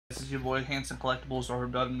your boy Hanson Collectibles, or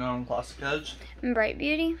better known Classic Edge. And Bright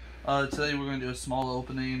Beauty. Today we're going to do a small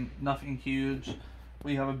opening, nothing huge.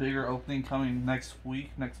 We have a bigger opening coming next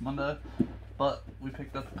week, next Monday. But we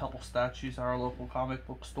picked up a couple statues at our local comic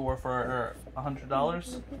book store for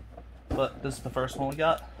 $100. But this is the first one we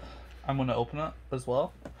got. I'm going to open it as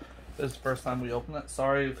well. This is the first time we open it.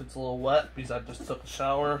 Sorry if it's a little wet because I just took a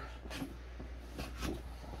shower.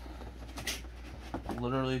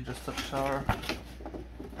 Literally just took a shower.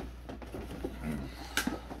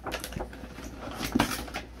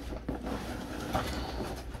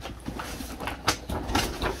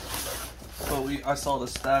 But I saw the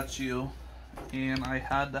statue and I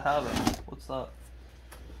had to have it. What's that?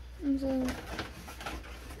 It's a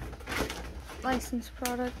licensed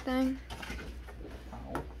product thing.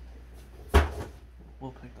 Oh.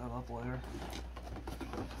 We'll pick that up later.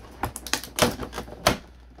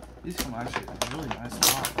 These come actually in really nice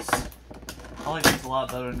box. I like these a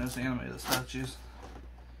lot better than those animated statues.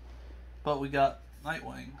 But we got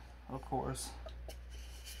Nightwing, of course.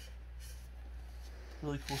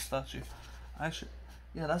 Really cool statue. Actually,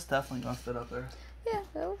 yeah, that's definitely gonna fit up there. Yeah,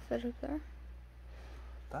 that will fit up there.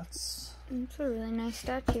 It's a really nice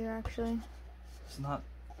statue, actually.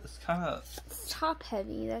 It's kind of... It's top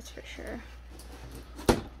heavy, that's for sure.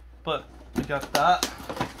 But we got that.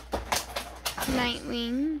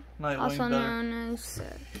 Nightwing also known as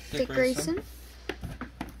Dick Grayson.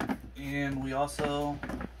 And we also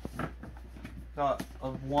got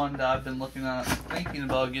one that I've been looking at, thinking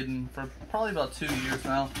about getting for probably about 2 years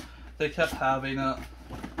now. They kept having it.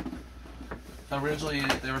 Originally,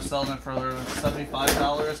 they were selling it for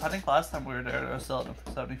 $75. I think last time we were there, they were selling it for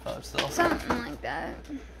 $75 still. Something like that.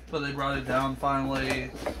 But they brought it down finally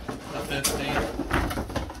to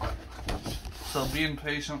 $50. So being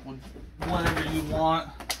patient with whatever you want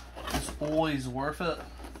is always worth it.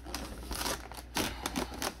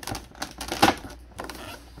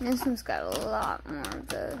 This one's got a lot more of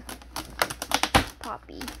the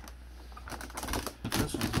poppy.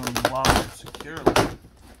 This one's unlocked securely.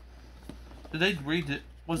 Did they read it?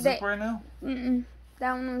 Was it brand new? Mm-mm.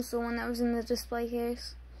 That one was the one that was in the display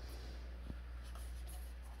case.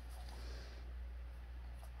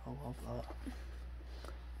 I love that.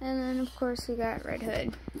 And then, of course, we got Red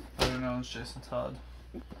Hood. Better known as Jason Todd.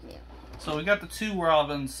 Yeah. So we got the two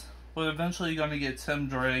Robins. We're eventually going to get Tim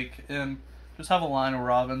Drake and just have a line of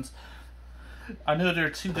Robins. I know there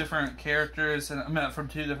are two different characters, and I meant from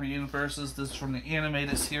two different universes. This is from the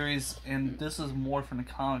animated series, and this is more from the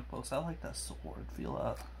comic books. I like that sword. Feel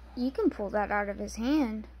that. You can pull that out of his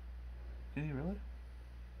hand. Can you really?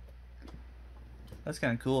 That's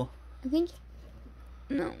kind of cool. I think...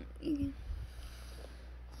 No, you can...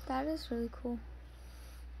 That is really cool.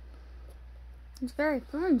 It's a very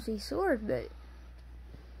flimsy sword, but...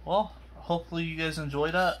 Well, hopefully you guys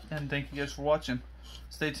enjoyed that, and thank you guys for watching.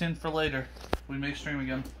 Stay tuned for later. We may stream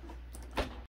again.